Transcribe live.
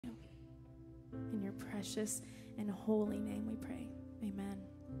precious and holy name we pray. Amen.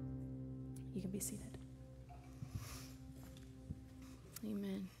 You can be seated.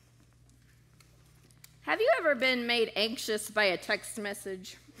 Amen. Have you ever been made anxious by a text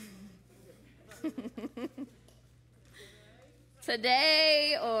message?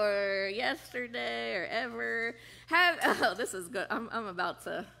 Today or yesterday or ever? This is good. I'm about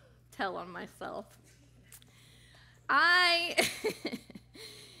to tell on myself.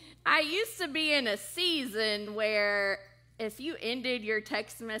 I used to be in a season where if you ended your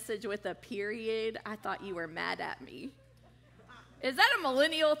text message with a period, I thought you were mad at me. Is that a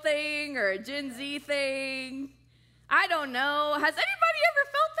millennial thing or a Gen Z thing? I don't know. Has anybody ever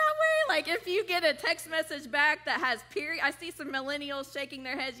felt that way? Like if you get a text message back that has period, I see some millennials shaking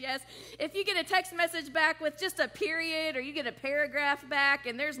their heads, yes. If you get a text message back with just a period or you get a paragraph back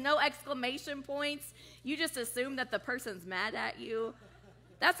and there's no exclamation points, you just assume that the person's mad at you.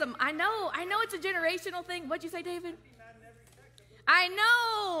 I know it's a generational thing. What'd you say, David? I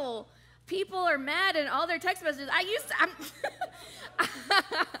know. People are mad in all their text messages. I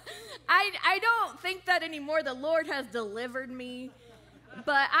don't think that anymore. The Lord has delivered me.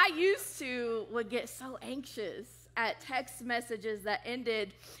 But I would get so anxious at text messages that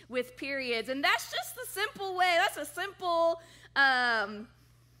ended with periods. And that's just the simple way. That's a simple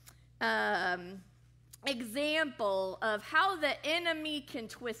example of how the enemy can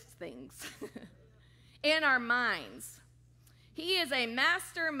twist things in our minds. He is a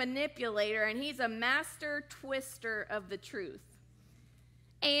master manipulator, and he's a master twister of the truth.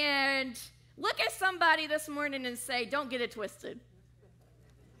 And look at somebody this morning and say, don't get it twisted.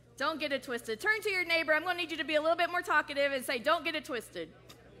 Don't get it twisted. Turn to your neighbor. I'm going to need you to be a little bit more talkative and say, don't get it twisted.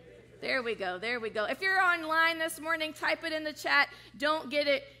 There we go. There we go. If you're online this morning, type it in the chat. Don't get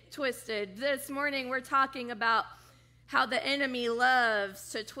it twisted. This morning, we're talking about how the enemy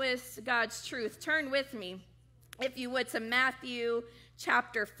loves to twist God's truth. Turn with me, if you would, to Matthew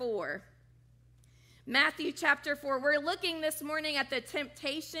chapter 4. Matthew chapter 4. We're looking this morning at the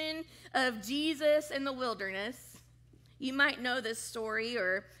temptation of Jesus in the wilderness. You might know this story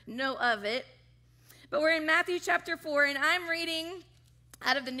or know of it. But we're in Matthew chapter 4, and I'm reading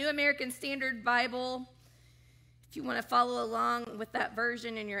out of the New American Standard Bible. If you want to follow along with that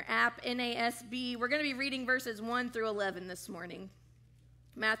version in your app, NASB, we're going to be reading verses 1 through 11 this morning.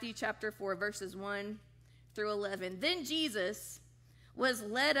 Matthew chapter 4, verses 1 through 11. Then Jesus was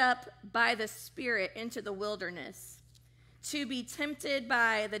led up by the Spirit into the wilderness to be tempted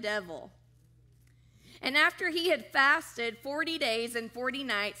by the devil. And after he had fasted 40 days and 40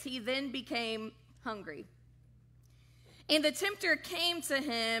 nights, he then became hungry. And the tempter came to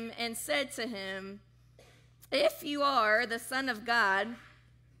him and said to him, if you are the Son of God,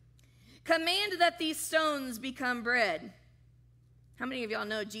 command that these stones become bread. How many of y'all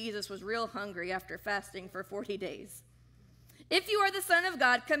know Jesus was real hungry after fasting for 40 days? If you are the Son of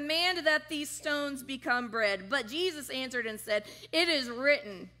God, command that these stones become bread. But Jesus answered and said, it is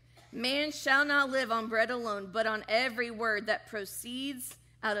written, man shall not live on bread alone, but on every word that proceeds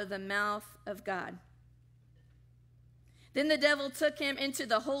out of the mouth of God. Then the devil took him into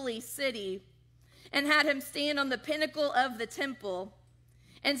the holy city and had him stand on the pinnacle of the temple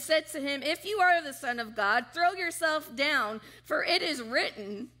and said to him, if you are the Son of God, throw yourself down, for it is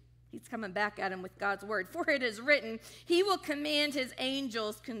written, he's coming back at him with God's word, for it is written, he will command his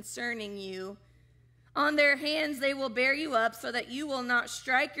angels concerning you. On their hands they will bear you up so that you will not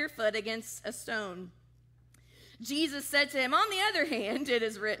strike your foot against a stone. Jesus said to him, on the other hand, it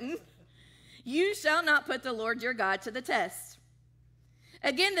is written, you shall not put the Lord your God to the test.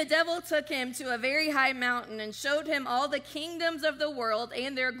 Again, the devil took him to a very high mountain and showed him all the kingdoms of the world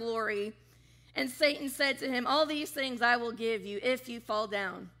and their glory. And Satan said to him, all these things I will give you if you fall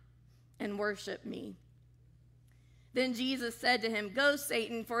down and worship me. Then Jesus said to him, go,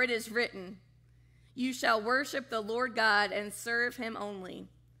 Satan, for it is written, you shall worship the Lord God and serve him only.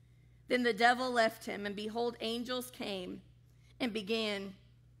 Then the devil left him, and behold, angels came and began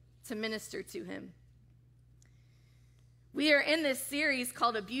to minister to him. We are in this series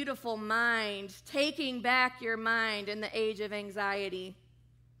called A Beautiful Mind, taking back your mind in the age of anxiety.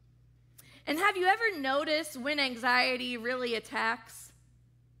 And have you ever noticed when anxiety really attacks?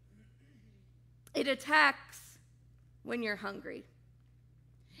 It attacks when you're hungry.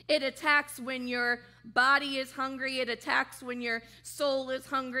 It attacks when your body is hungry. It attacks when your soul is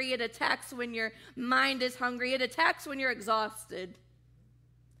hungry. It attacks when your mind is hungry. It attacks when you're exhausted.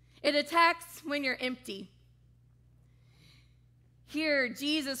 It attacks when you're empty. Here,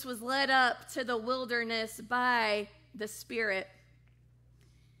 Jesus was led up to the wilderness by the Spirit.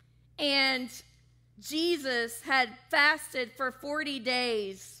 And Jesus had fasted for 40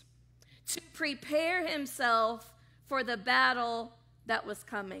 days to prepare himself for the battle that was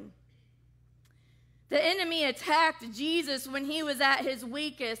coming. The enemy attacked Jesus when he was at his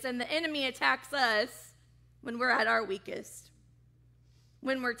weakest, and the enemy attacks us when we're at our weakest.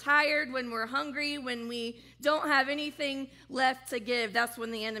 When we're tired, when we're hungry, when we don't have anything left to give, that's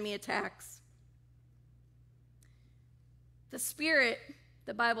when the enemy attacks. The Spirit,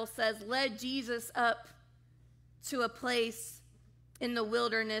 the Bible says, led Jesus up to a place in the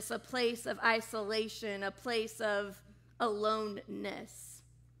wilderness, a place of isolation, a place of aloneness.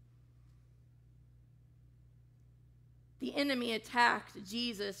 The enemy attacked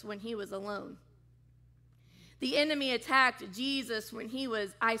Jesus when he was alone. The enemy attacked Jesus when he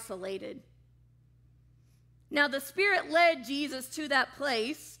was isolated. Now, the Spirit led Jesus to that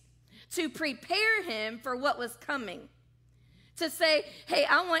place to prepare him for what was coming. To say, hey,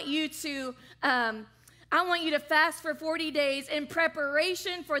 I want you to fast for 40 days in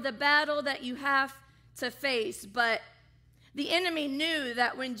preparation for the battle that you have to face. But the enemy knew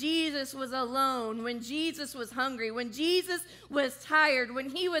that when Jesus was alone, when Jesus was hungry, when Jesus was tired, when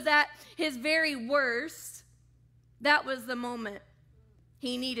he was at his very worst, that was the moment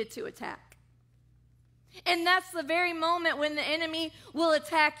he needed to attack. And that's the very moment when the enemy will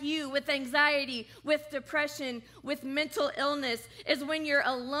attack you with anxiety, with depression, with mental illness, is when you're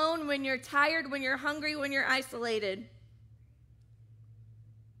alone, when you're tired, when you're hungry, when you're isolated.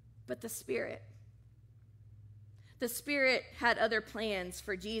 But the Spirit had other plans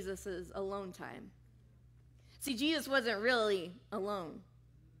for Jesus' alone time. See, Jesus wasn't really alone.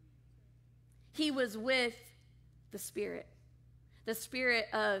 He was with the Spirit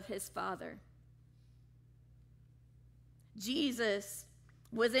of his Father. Jesus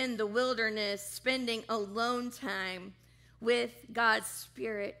was in the wilderness spending alone time with God's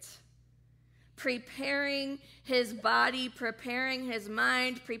Spirit, preparing his body, preparing his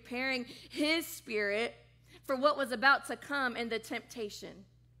mind, preparing his spirit for what was about to come in the temptation.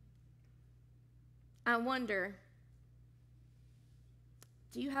 I wonder,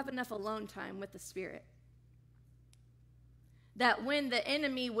 do you have enough alone time with the Spirit? That when the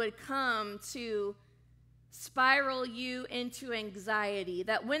enemy would come to spiral you into anxiety,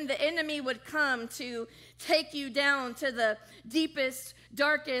 that when the enemy would come to take you down to the deepest,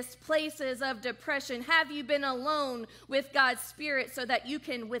 darkest places of depression, have you been alone with God's Spirit so that you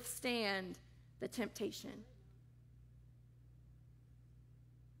can withstand the temptation?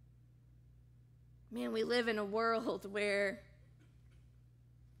 Man, we live in a world where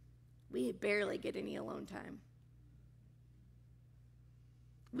we barely get any alone time.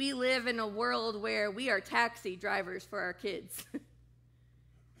 We live in a world where we are taxi drivers for our kids.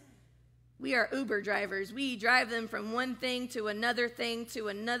 We are Uber drivers. We drive them from one thing to another thing to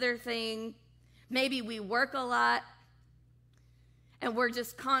another thing. Maybe we work a lot and we're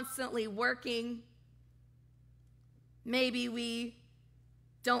just constantly working. Maybe we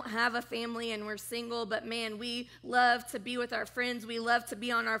don't have a family and we're single, but man, we love to be with our friends. We love to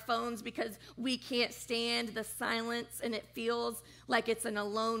be on our phones because we can't stand the silence and it feels like it's an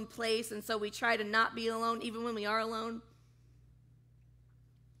alone place, and so we try to not be alone even when we are alone.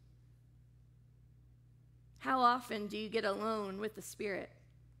 How often do you get alone with the Spirit?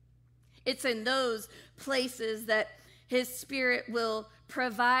 It's in those places that his Spirit will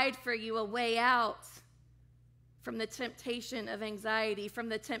provide for you a way out from the temptation of anxiety, from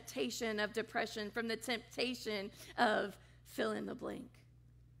the temptation of depression, from the temptation of fill in the blank.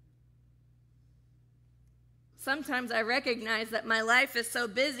 Sometimes I recognize that my life is so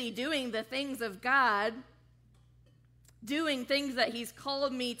busy doing the things of God, doing things that he's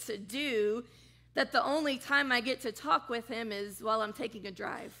called me to do, that the only time I get to talk with him is while I'm taking a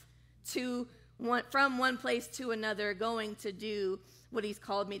drive from one place to another, going to do what he's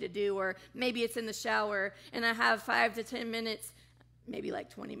called me to do. Or maybe it's in the shower and I have 5 to 10 minutes, maybe like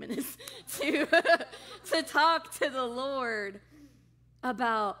 20 minutes to talk to the Lord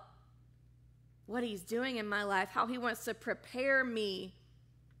about what he's doing in my life, how he wants to prepare me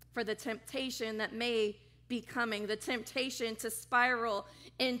for the temptation that may be coming, the temptation to spiral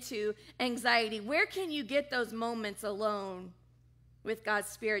into anxiety. Where can you get those moments alone with God's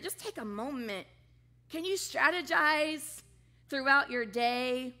Spirit? Just take a moment. Can you strategize throughout your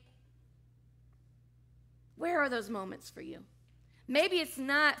day? Where are those moments for you? Maybe it's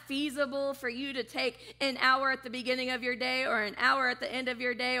not feasible for you to take an hour at the beginning of your day or an hour at the end of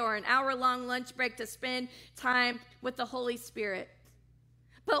your day or an hour-long lunch break to spend time with the Holy Spirit.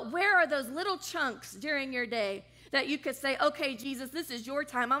 But where are those little chunks during your day that you could say, okay, Jesus, this is your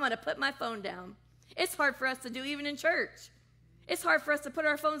time. I'm going to put my phone down. It's hard for us to do even in church. It's hard for us to put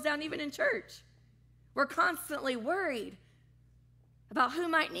our phones down even in church. We're constantly worried about who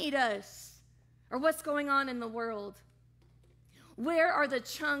might need us or what's going on in the world? Where are the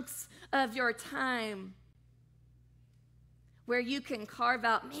chunks of your time where you can carve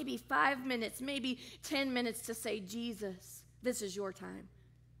out maybe 5 minutes, maybe 10 minutes to say, Jesus, this is your time.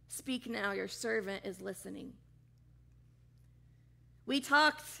 Speak now, your servant is listening. We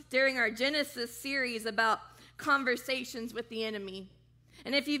talked during our Genesis series about conversations with the enemy.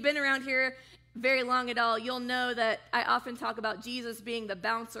 And if you've been around here very long at all, you'll know that I often talk about Jesus being the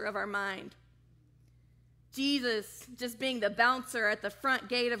bouncer of our mind. Jesus just being the bouncer at the front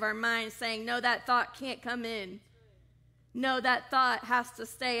gate of our mind, saying, no, that thought can't come in. No, that thought has to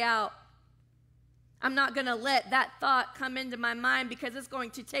stay out. I'm not going to let that thought come into my mind because it's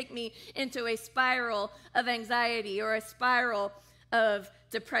going to take me into a spiral of anxiety or a spiral of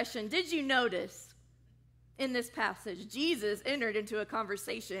depression. Did you notice in this passage, Jesus entered into a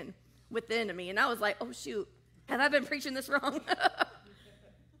conversation with the enemy? And I was like, oh, shoot, have I been preaching this wrong?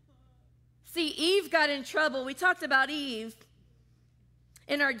 See, Eve got in trouble. We talked about Eve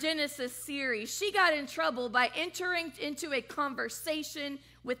in our Genesis series. She got in trouble by entering into a conversation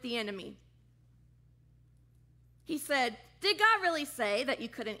with the enemy. He said, did God really say that you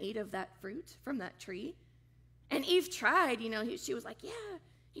couldn't eat of that fruit from that tree? And Eve tried, she was like, yeah,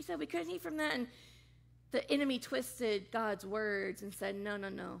 he said we couldn't eat from that. And the enemy twisted God's words and said,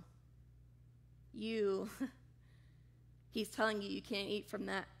 no. He's telling you can't eat from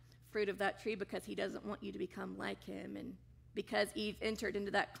that fruit of that tree because he doesn't want you to become like him. And because Eve entered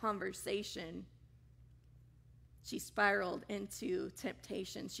into that conversation, she spiraled into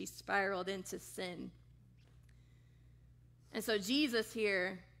temptation. She spiraled into sin. And so Jesus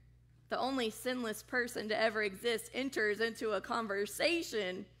here, the only sinless person to ever exist, enters into a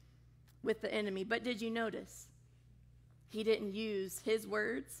conversation with the enemy. But did you notice? He didn't use his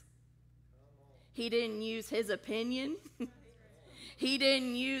words. He didn't use his opinion. He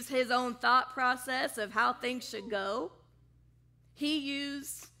didn't use his own thought process of how things should go. He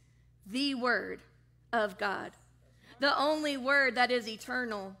used the word of God, the only word that is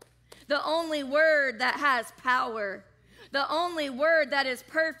eternal, the only word that has power, the only word that is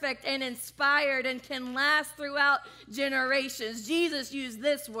perfect and inspired and can last throughout generations. Jesus used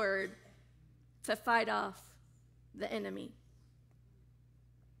this word to fight off the enemy.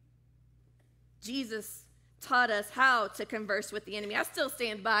 Jesus taught us how to converse with the enemy. I still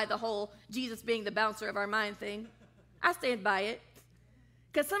stand by the whole Jesus being the bouncer of our mind thing. I stand by it.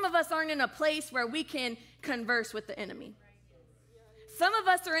 Because some of us aren't in a place where we can converse with the enemy. Some of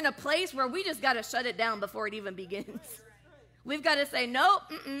us are in a place where we just got to shut it down before it even begins. We've got to say, nope,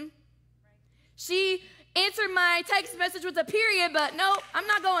 She answered my text message with a period, but nope, I'm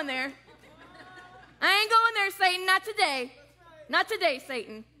not going there. I ain't going there, Satan, not today. Not today,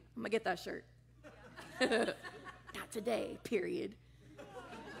 Satan. I'm going to get that shirt. Not today, period.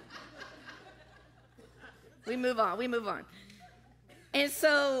 We move on. And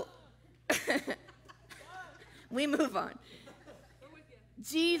so, we move on.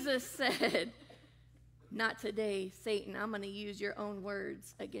 Jesus said, not today, Satan. I'm going to use your own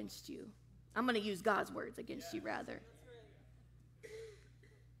words against you. I'm going to use God's words against you, rather.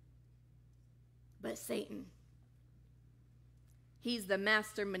 But Satan, he's the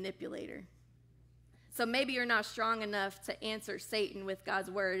master manipulator. So maybe you're not strong enough to answer Satan with God's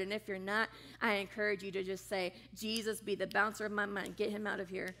word. And if you're not, I encourage you to just say, Jesus, be the bouncer of my mind. Get him out of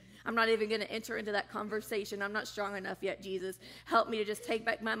here. I'm not even going to enter into that conversation. I'm not strong enough yet, Jesus. Help me to just take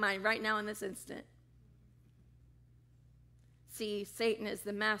back my mind right now in this instant. See, Satan is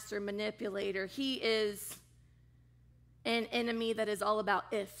the master manipulator. He is an enemy that is all about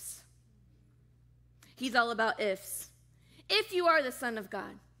ifs. He's all about ifs. If you are the Son of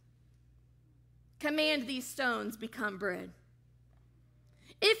God, command these stones become bread.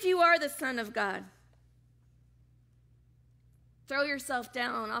 If you are the Son of God, throw yourself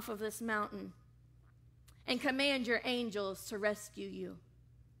down off of this mountain and command your angels to rescue you.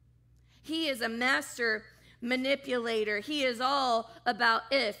 He is a master manipulator. He is all about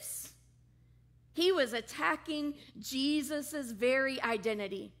ifs. He was attacking Jesus' very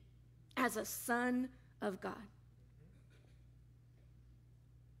identity as a son of God.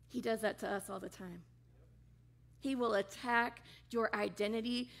 He does that to us all the time. He will attack your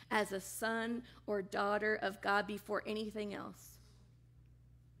identity as a son or daughter of God before anything else.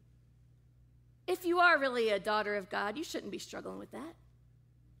 If you are really a daughter of God, you shouldn't be struggling with that.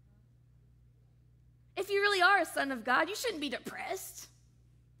 If you really are a son of God, you shouldn't be depressed.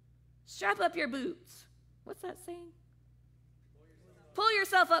 Strap up your boots. What's that saying? Pull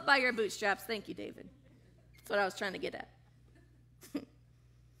yourself up by your bootstraps. Thank you, David. That's what I was trying to get at.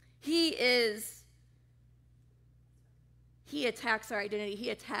 He attacks our identity. He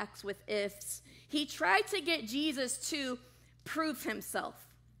attacks with ifs. He tried to get Jesus to prove himself.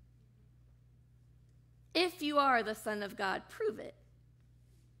 If you are the Son of God, prove it.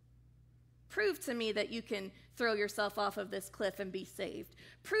 Prove to me that you can throw yourself off of this cliff and be saved.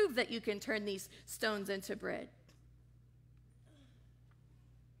 Prove that you can turn these stones into bread.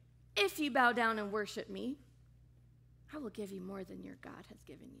 If you bow down and worship me, I will give you more than your God has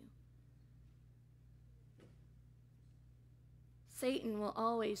given you. Satan will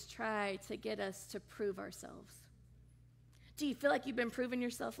always try to get us to prove ourselves. Do you feel like you've been proving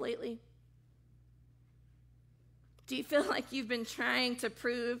yourself lately? Do you feel like you've been trying to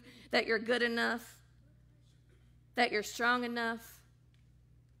prove that you're good enough, that you're strong enough,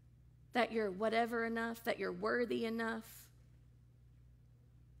 that you're whatever enough, that you're worthy enough?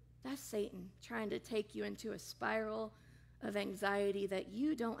 That's Satan trying to take you into a spiral of anxiety that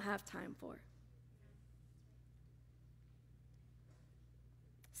you don't have time for.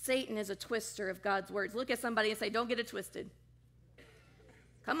 Satan is a twister of God's words. Look at somebody and say, don't get it twisted.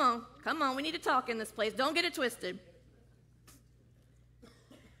 Come on, we need to talk in this place. Don't get it twisted.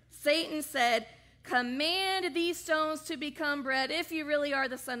 Satan said, command these stones to become bread if you really are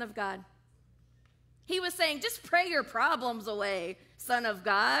the Son of God. He was saying, just pray your problems away, Son of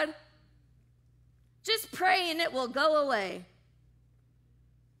God. Just pray and it will go away.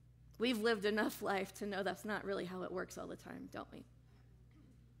 We've lived enough life to know that's not really how it works all the time, don't we?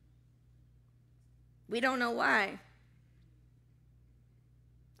 We don't know why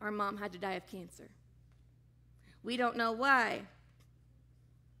our mom had to die of cancer. We don't know why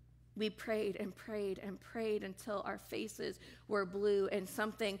we prayed and prayed and prayed until our faces were blue and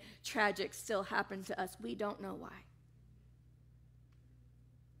something tragic still happened to us. We don't know why.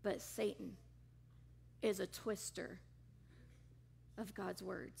 But Satan is a twister of God's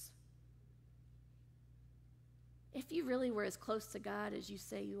words. If you really were as close to God as you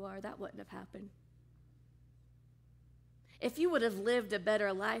say you are, that wouldn't have happened. If you would have lived a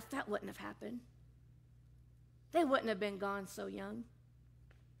better life, that wouldn't have happened. They wouldn't have been gone so young.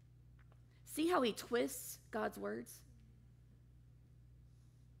 See how he twists God's words?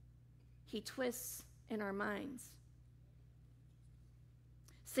 He twists in our minds.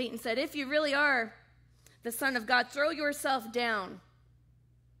 Satan said, if you really are the Son of God, throw yourself down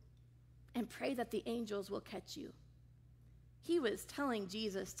and pray that the angels will catch you. He was telling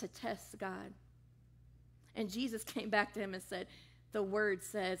Jesus to test God. And Jesus came back to him and said, the word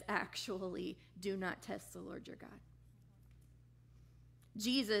says, actually, do not test the Lord your God.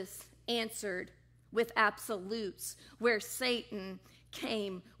 Jesus answered with absolutes where Satan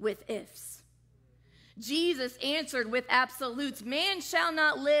came with ifs. Jesus answered with absolutes. Man shall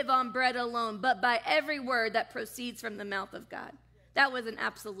not live on bread alone, but by every word that proceeds from the mouth of God. That was an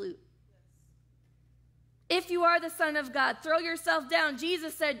absolute. If you are the Son of God, throw yourself down.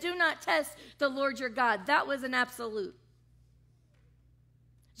 Jesus said, do not test the Lord your God. That was an absolute.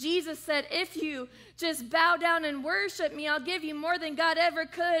 Jesus said, if you just bow down and worship me, I'll give you more than God ever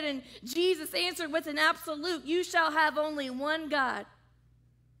could. And Jesus answered with an absolute, you shall have only one God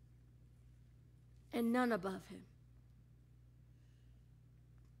and none above him.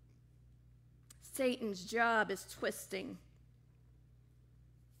 Satan's job is twisting.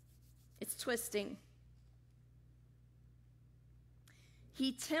 It's twisting.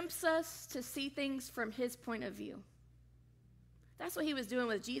 He tempts us to see things from his point of view. That's what he was doing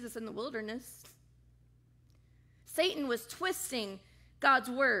with Jesus in the wilderness. Satan was twisting God's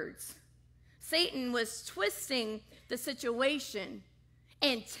words. Satan was twisting the situation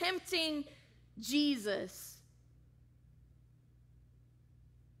and tempting Jesus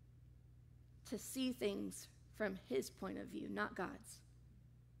to see things from his point of view, not God's.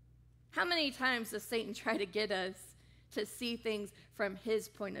 How many times does Satan try to get us to see things from his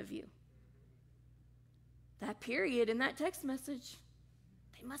point of view? That period in that text message,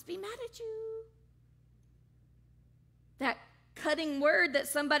 they must be mad at you. That cutting word that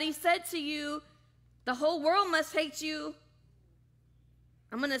somebody said to you, the whole world must hate you.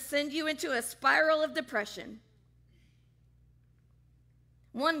 I'm going to send you into a spiral of depression.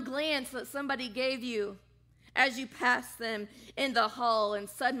 One glance that somebody gave you as you pass them in the hall, and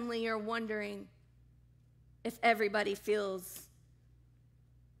suddenly you're wondering if everybody feels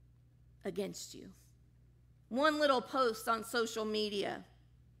against you. One little post on social media,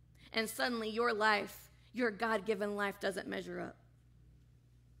 and suddenly your life, your God-given life, doesn't measure up.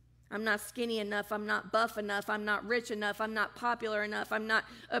 I'm not skinny enough. I'm not buff enough. I'm not rich enough. I'm not popular enough. I'm not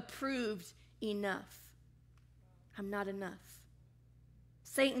approved enough. I'm not enough.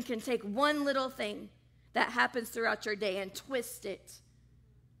 Satan can take one little thing that happens throughout your day and twist it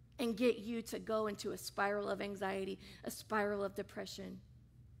and get you to go into a spiral of anxiety, a spiral of depression,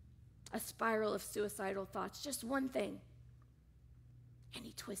 a spiral of suicidal thoughts. Just one thing. And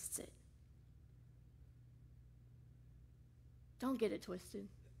he twists it. Don't get it twisted.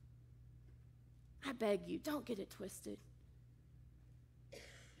 I beg you, don't get it twisted.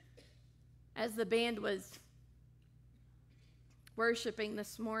 As the band was worshiping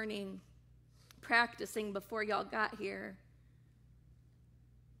this morning, practicing before y'all got here,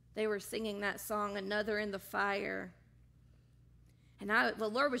 they were singing that song, Another in the Fire. And the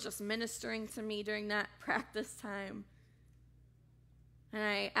Lord was just ministering to me during that practice time. And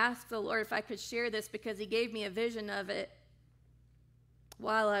I asked the Lord if I could share this because he gave me a vision of it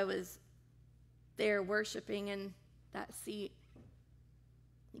while I was there worshiping in that seat.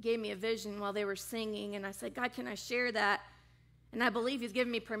 He gave me a vision while they were singing, and I said, God, can I share that? And I believe he's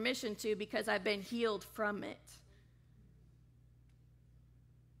given me permission to because I've been healed from it.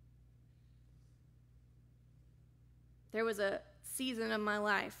 There was a season of my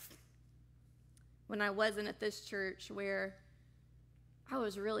life when I wasn't at this church where I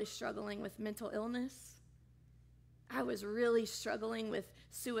was really struggling with mental illness. I was really struggling with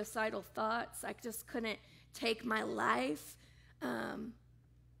suicidal thoughts. I just couldn't take my life.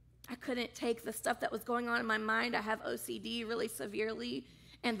 I couldn't take the stuff that was going on in my mind. I have OCD really severely,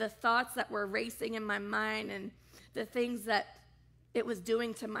 and the thoughts that were racing in my mind and the things that it was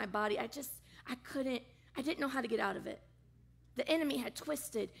doing to my body, I didn't know how to get out of it. The enemy had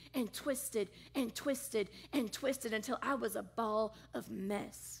twisted and twisted and twisted and twisted until I was a ball of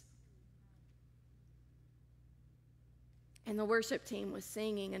mess. And the worship team was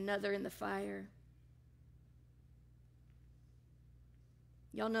singing Another in the Fire.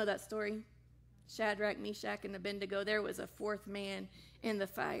 Y'all know that story? Shadrach, Meshach, and Abednego. There was a fourth man in the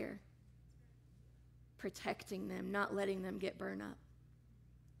fire, protecting them, not letting them get burned up.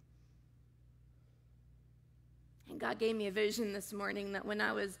 And God gave me a vision this morning that when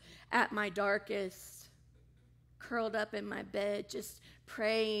I was at my darkest, curled up in my bed, just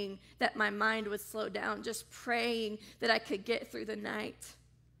praying that my mind would slow down, just praying that I could get through the night,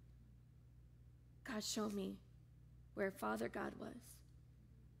 God showed me where Father God was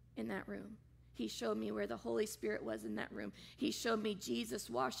in that room. He showed me where the Holy Spirit was in that room. He showed me Jesus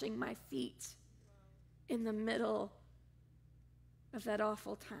washing my feet in the middle of that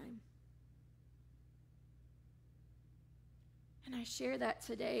awful time. And I share that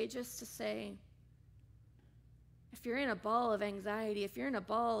today just to say, if you're in a ball of anxiety, if you're in a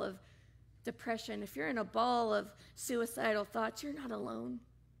ball of depression, if you're in a ball of suicidal thoughts, you're not alone.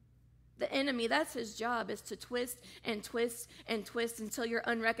 The enemy, that's his job, is to twist and twist and twist until you're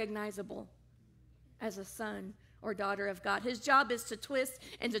unrecognizable as a son or daughter of God. His job is to twist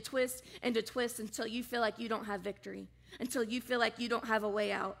and to twist and to twist until you feel like you don't have victory, until you feel like you don't have a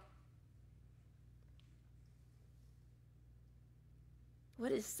way out.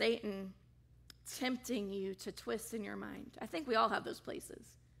 What is Satan tempting you to twist in your mind? I think we all have those places.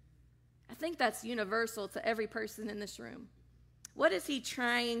 I think that's universal to every person in this room. What is he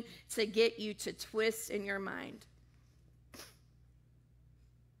trying to get you to twist in your mind?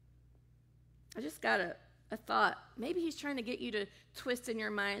 I just got a thought. Maybe he's trying to get you to twist in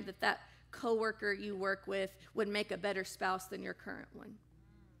your mind that coworker you work with would make a better spouse than your current one.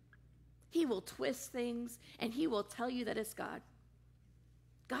 He will twist things, and he will tell you that it's God.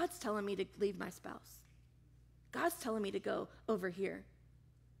 God's telling me to leave my spouse. God's telling me to go over here,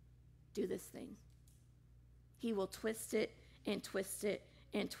 do this thing. He will twist it and twist it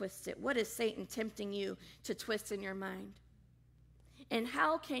and twist it. What is Satan tempting you to twist in your mind? And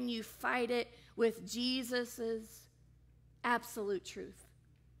how can you fight it with Jesus's absolute truth?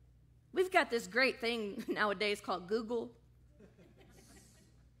 We've got this great thing nowadays called Google.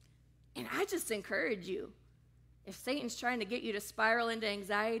 And I just encourage you, if Satan's trying to get you to spiral into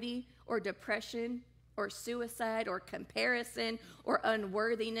anxiety or depression or suicide or comparison or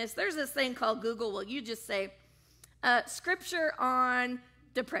unworthiness, there's this thing called Google. Well, you just say, scripture on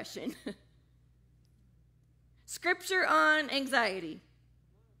depression, scripture on anxiety,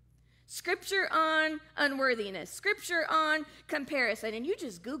 scripture on unworthiness, scripture on comparison, and you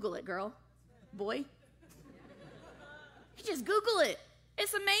just Google it, girl, boy. You just Google it.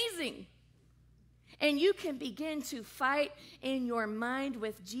 It's amazing. And you can begin to fight in your mind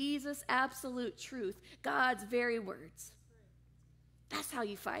with Jesus' absolute truth, God's very words. That's how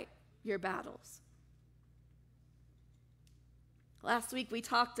you fight your battles. Last week we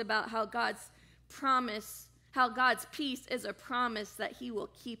talked about how God's peace is a promise that he will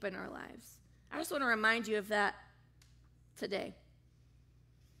keep in our lives. I just want to remind you of that today.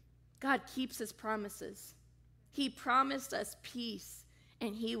 God keeps his promises. He promised us peace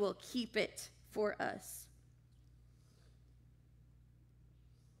and he will keep it for us.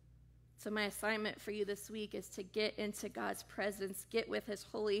 So my assignment for you this week is to get into God's presence, get with his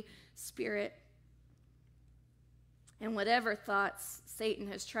Holy Spirit. And whatever thoughts Satan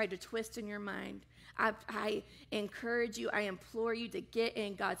has tried to twist in your mind, I encourage you, I implore you to get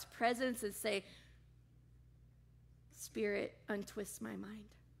in God's presence and say, Spirit, untwist my mind.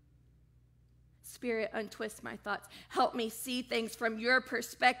 Spirit, untwist my thoughts. Help me see things from your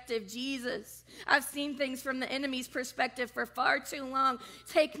perspective, Jesus. I've seen things from the enemy's perspective for far too long.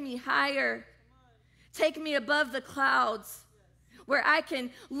 Take me higher. Take me above the clouds, where I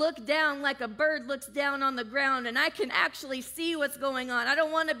can look down like a bird looks down on the ground, and I can actually see what's going on. I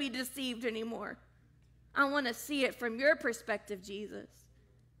don't want to be deceived anymore. I want to see it from your perspective, Jesus.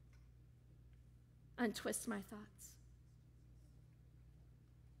 Untwist my thoughts.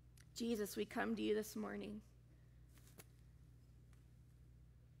 Jesus, we come to you this morning.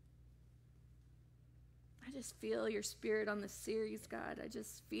 I just feel your Spirit on this series, God. I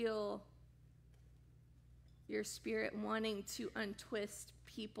just feel your Spirit wanting to untwist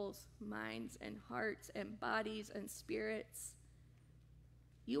people's minds and hearts and bodies and spirits.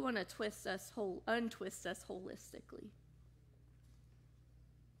 You want to untwist us holistically.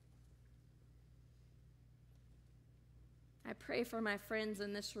 I pray for my friends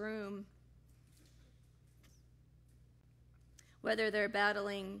in this room, whether they're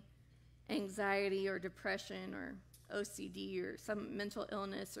battling anxiety or depression or OCD or some mental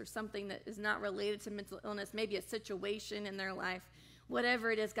illness or something that is not related to mental illness, maybe a situation in their life, whatever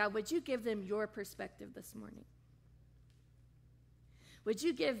it is, God, would you give them your perspective this morning? Would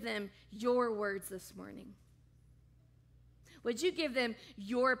you give them your words this morning? Would you give them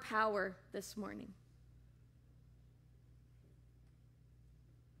your power this morning?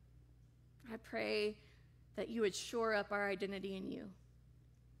 I pray that you would shore up our identity in you,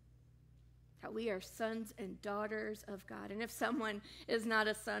 that we are sons and daughters of God. And if someone is not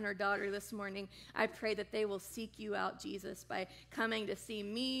a son or daughter this morning, I pray that they will seek you out, Jesus, by coming to see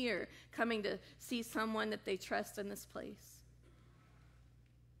me or coming to see someone that they trust in this place.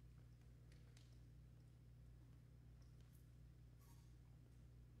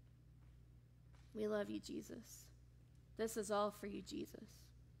 We love you, Jesus. This is all for you, Jesus.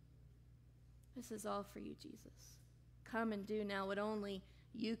 This is all for you, Jesus. Come and do now what only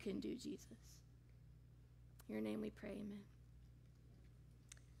you can do, Jesus. In your name we pray, amen.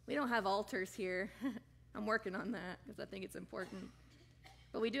 We don't have altars here. I'm working on that because I think it's important.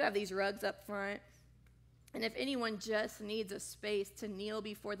 But we do have these rugs up front. And if anyone just needs a space to kneel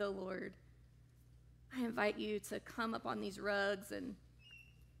before the Lord, I invite you to come up on these rugs. And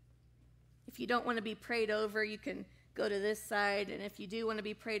if you don't want to be prayed over, you can go to this side, and if you do want to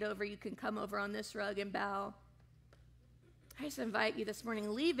be prayed over, you can come over on this rug and bow. I just invite you this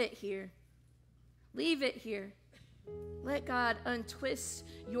morning, leave it here. Leave it here. Let God untwist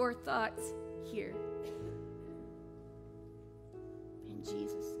your thoughts here. In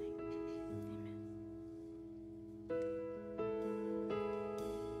Jesus' name, amen.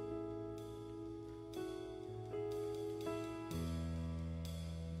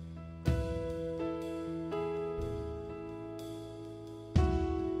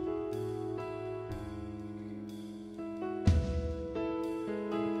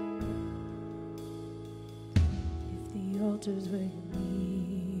 Altar's where you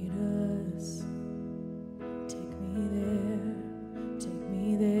need us. Take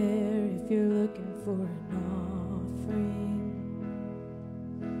me there if you're looking for an offering.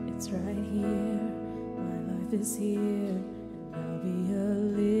 It's right here, my life is here, and I'll be a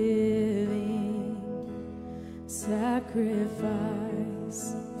living sacrifice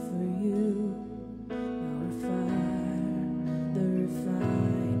for you. You're fire, the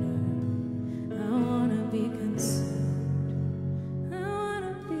refiner. I wanna be consumed.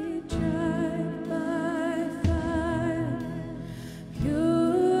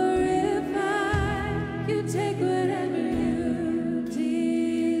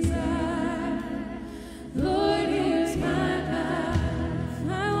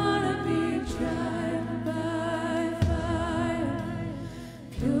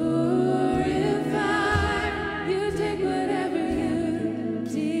 Pure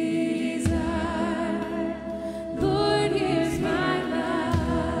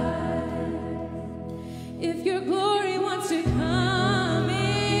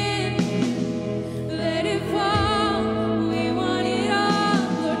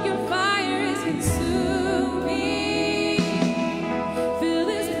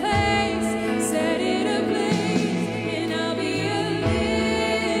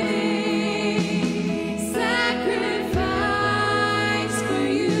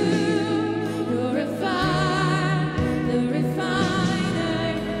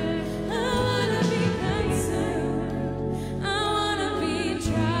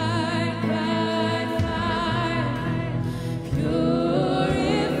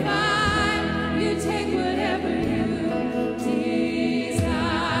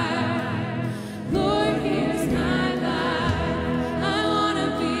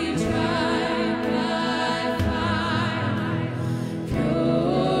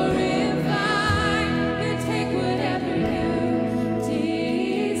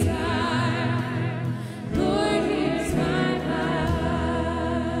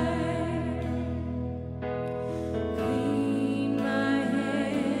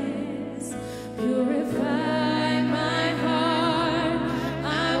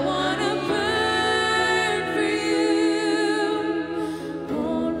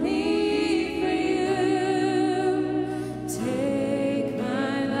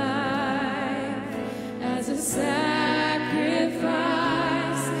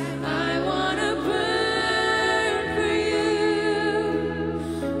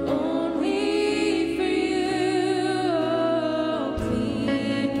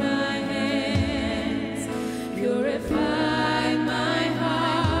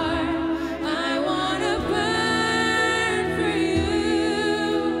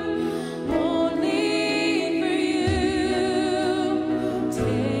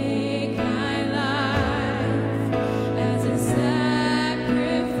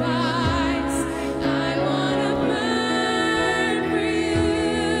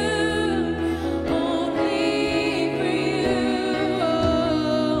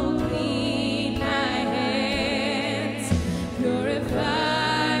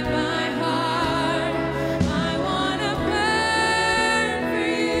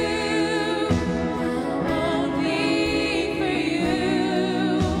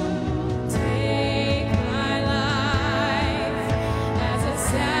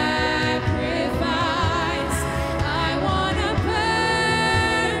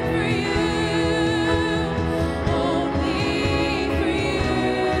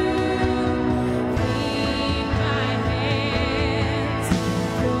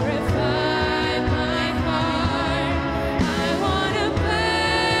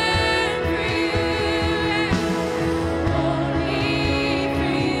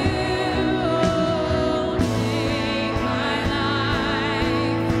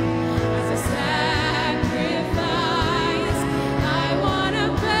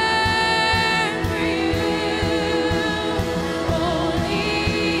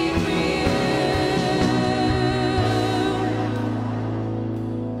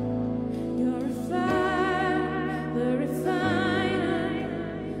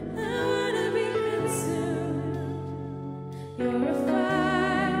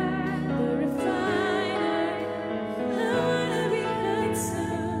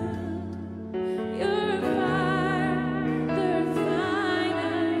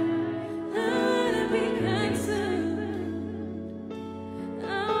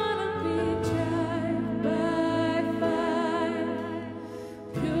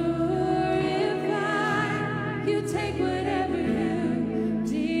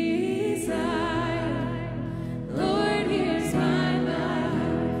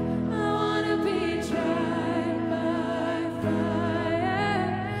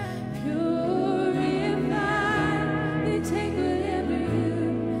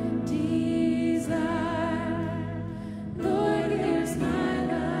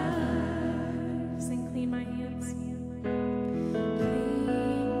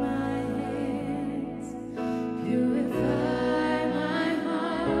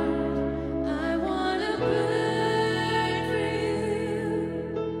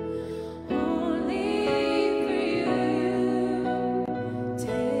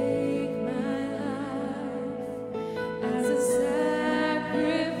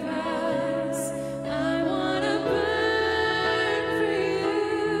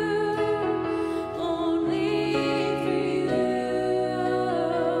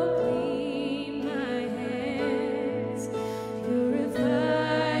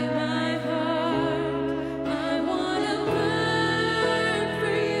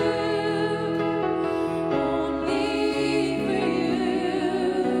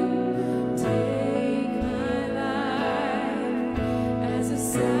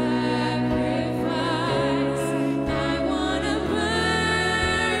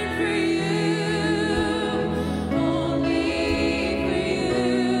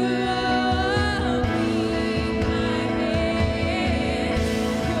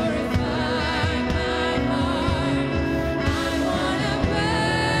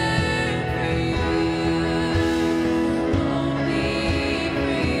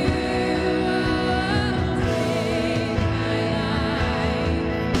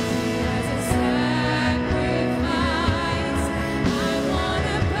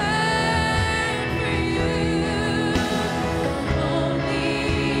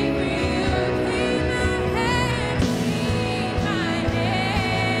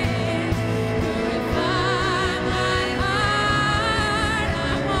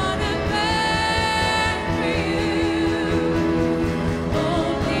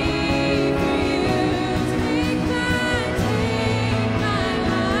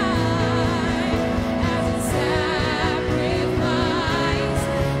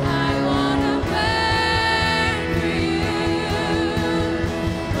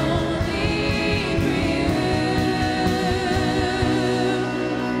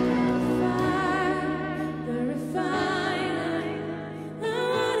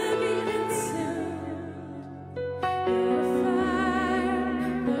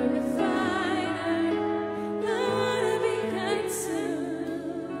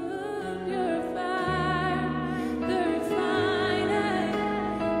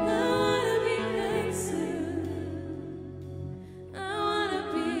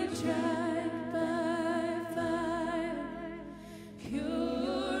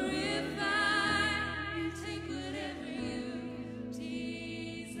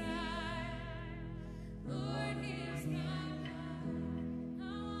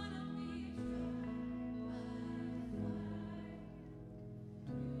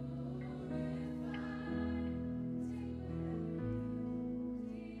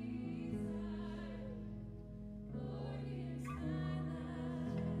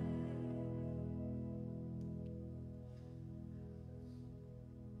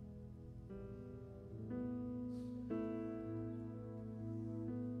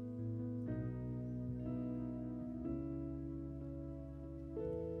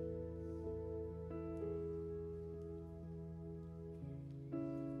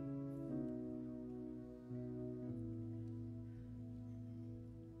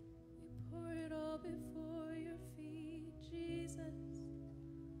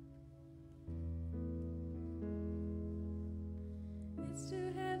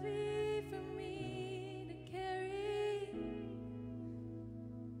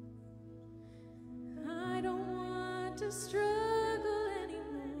struggle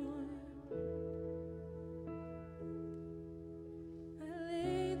anymore. I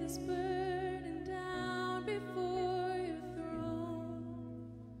lay this burden down before your throne.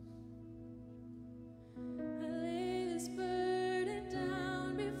 I lay this burden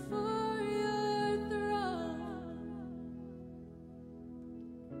down before your throne.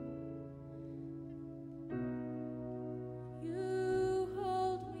 You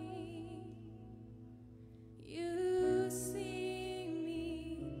hold me. You see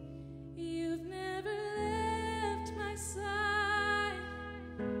me. You've never left my side.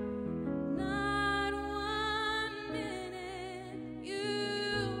 Not 1 minute.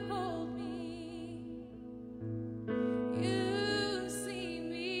 You hold me. You see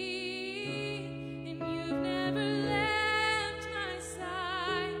me. And you've never left my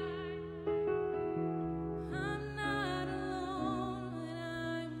side. I'm not alone when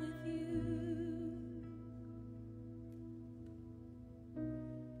I'm with you.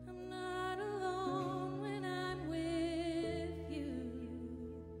 I'm not alone when I'm with you.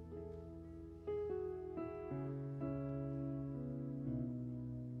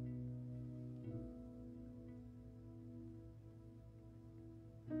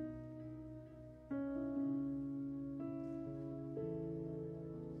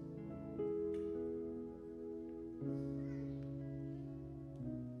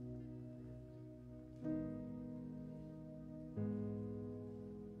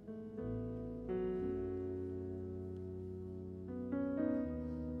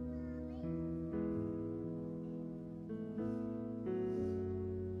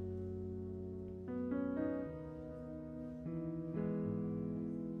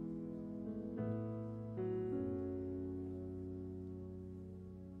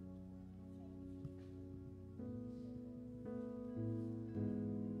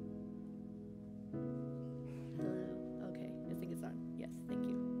 Hello. Okay, I think it's on. Yes, thank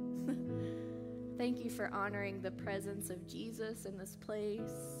you. Thank you for honoring the presence of Jesus in this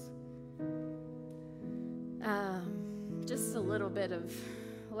place. Just a little bit of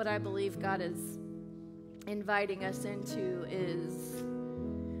what I believe God is inviting us into is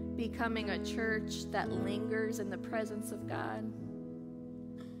becoming a church that lingers in the presence of God.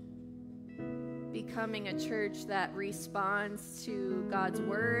 Becoming a church that responds to God's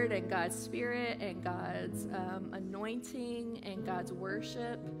word and God's spirit and God's anointing and God's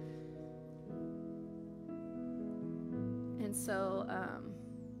worship. And so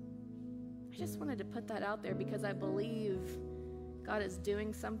I just wanted to put that out there because I believe God is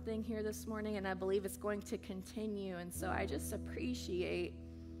doing something here this morning, and I believe it's going to continue. And so I just appreciate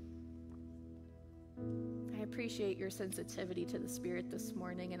your sensitivity to the Spirit this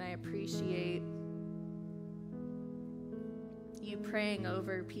morning, and I appreciate you praying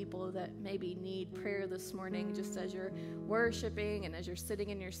over people that maybe need prayer this morning just as you're worshiping and as you're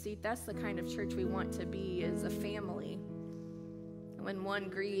sitting in your seat. That's the kind of church we want to be, as a family. And when one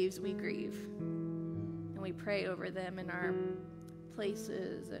grieves, we grieve. And we pray over them in our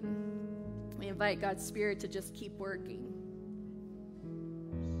places, and we invite God's Spirit to just keep working.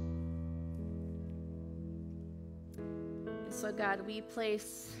 And so, God, we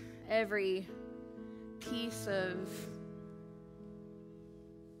place every piece of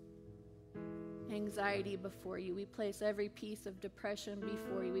anxiety before you. We place every piece of depression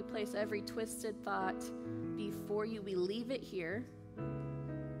before you. We place every twisted thought before you. We leave it here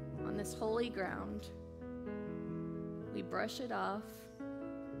on this holy ground. We brush it off,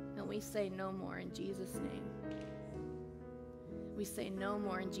 and we say no more in Jesus' name. We say no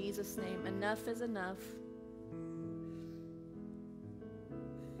more in Jesus' name. Enough is enough.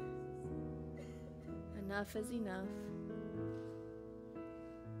 Enough is enough.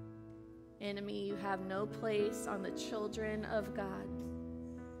 Enemy, you have no place on the children of God.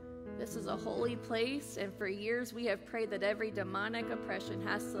 This is a holy place, and for years we have prayed that every demonic oppression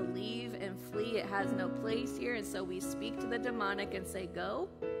has to leave and flee. It has no place here, and so we speak to the demonic and say, go,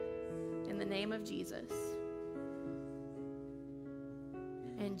 in the name of Jesus.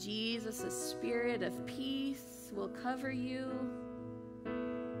 And Jesus' spirit of peace will cover you.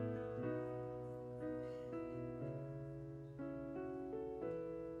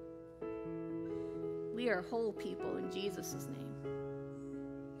 We are whole people in Jesus' name.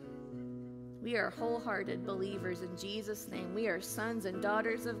 We are wholehearted believers in Jesus' name. We are sons and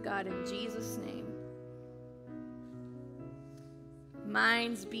daughters of God in Jesus' name.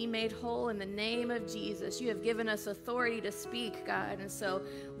 Minds be made whole in the name of Jesus. You have given us authority to speak, God. And so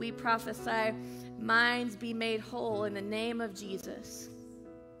we prophesy, minds be made whole in the name of Jesus.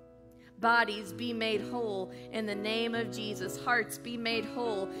 Bodies be made whole in the name of Jesus. Hearts be made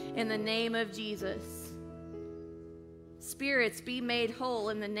whole in the name of Jesus. spirits be made whole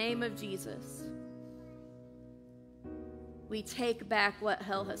in the name of Jesus. We take back what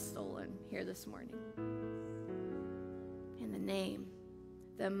hell has stolen here this morning. In the name,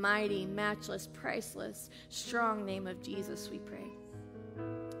 the mighty, matchless, priceless, strong name of Jesus, we pray.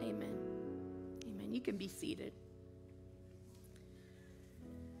 Amen. Amen. You can be seated.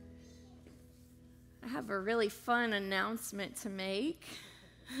 I have a really fun announcement to make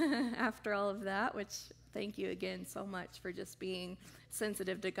after all of that, which thank you again so much for just being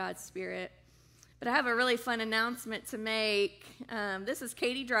sensitive to God's Spirit. But I have a really fun announcement to make. This is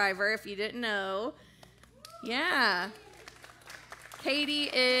Katie Driver, if you didn't know. Yeah. Katie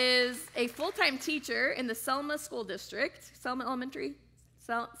is a full-time teacher in the Selma School District, Selma Elementary,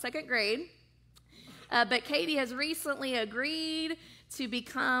 second grade. But Katie has recently agreed to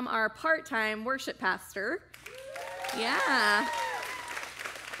become our part-time worship pastor. Yeah.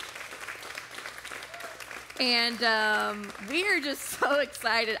 And we are just so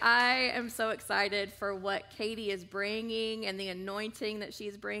excited. I am so excited for what Katie is bringing and the anointing that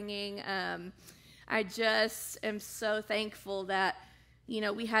she's bringing. I just am so thankful that,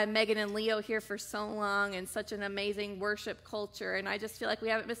 we had Megan and Leo here for so long and such an amazing worship culture. And I just feel like we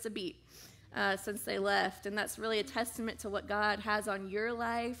haven't missed a beat since they left. And that's really a testament to what God has on your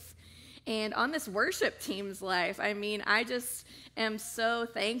life and on this worship team's life. I just am so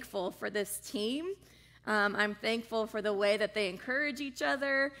thankful for this team. I'm thankful for the way that they encourage each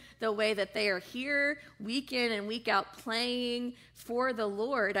other, the way that they are here week in and week out playing for the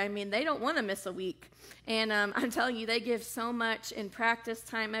Lord. They don't want to miss a week. And I'm telling you, they give so much in practice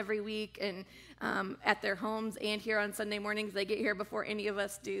time every week and at their homes and here on Sunday mornings. They get here before any of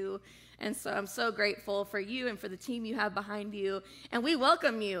us do. And so I'm so grateful for you and for the team you have behind you. And we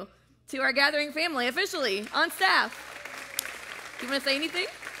welcome you to our gathering family officially on staff. You want to say anything?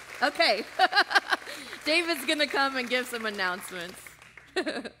 Okay. David's going to come and give some announcements.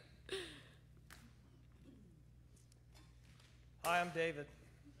 Hi, I'm David.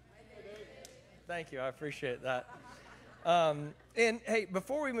 Thank you. I appreciate that. And, hey,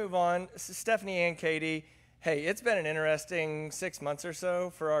 before we move on, Stephanie and Katie, hey, it's been an interesting 6 months or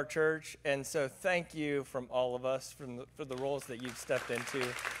so for our church, and so thank you from all of us for the roles that you've stepped into.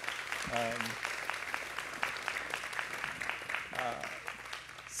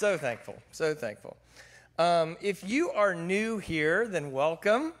 So thankful, so thankful. If you are new here, then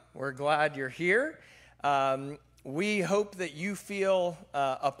welcome. We're glad you're here. We hope that you feel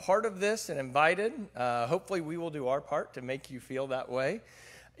a part of this and invited. Hopefully we will do our part to make you feel that way.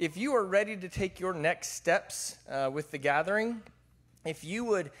 If you are ready to take your next steps with the gathering, if you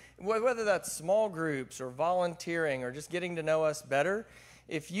would, whether that's small groups or volunteering or just getting to know us better,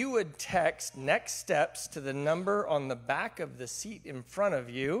 if you would text next steps to the number on the back of the seat in front of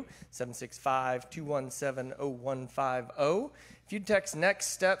you, 765-217-0150. If you text next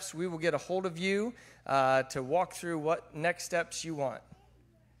steps, we will get a hold of you to walk through what next steps you want.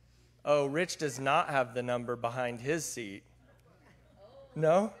 Oh, Rich does not have the number behind his seat.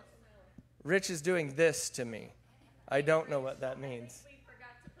 No? Rich is doing this to me. I don't know what that means. We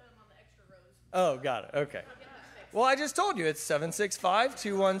forgot to put them on the extra rows. Oh, got it. Okay. Well, I just told you it's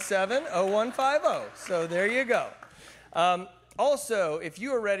 765-217-0150. So there you go. Also, if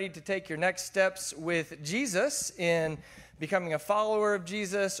you are ready to take your next steps with Jesus in becoming a follower of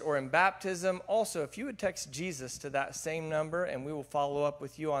Jesus or in baptism, also, if you would text Jesus to that same number, and we will follow up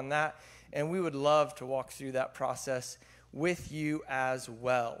with you on that, and we would love to walk through that process with you as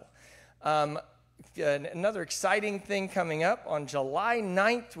well. Another exciting thing coming up on July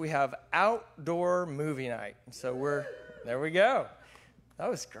 9th, we have outdoor movie night. So there we go. That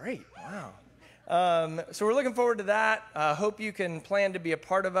was great. Wow. So we're looking forward to that. Hope you can plan to be a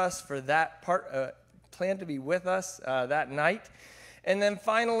part of us for that part, plan to be with us that night. And then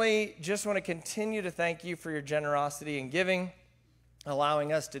finally, just want to continue to thank you for your generosity and giving,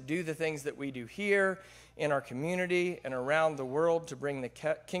 allowing us to do the things that we do here in our community and around the world to bring the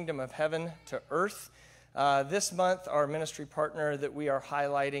kingdom of heaven to earth. This month, our ministry partner that we are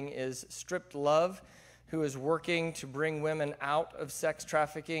highlighting is Stripped Love, who is working to bring women out of sex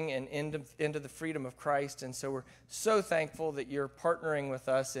trafficking and into the freedom of Christ. And so we're so thankful that you're partnering with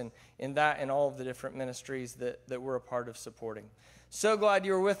us in that and all of the different ministries that we're a part of supporting. So glad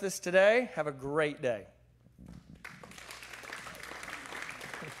you were with us today. Have a great day.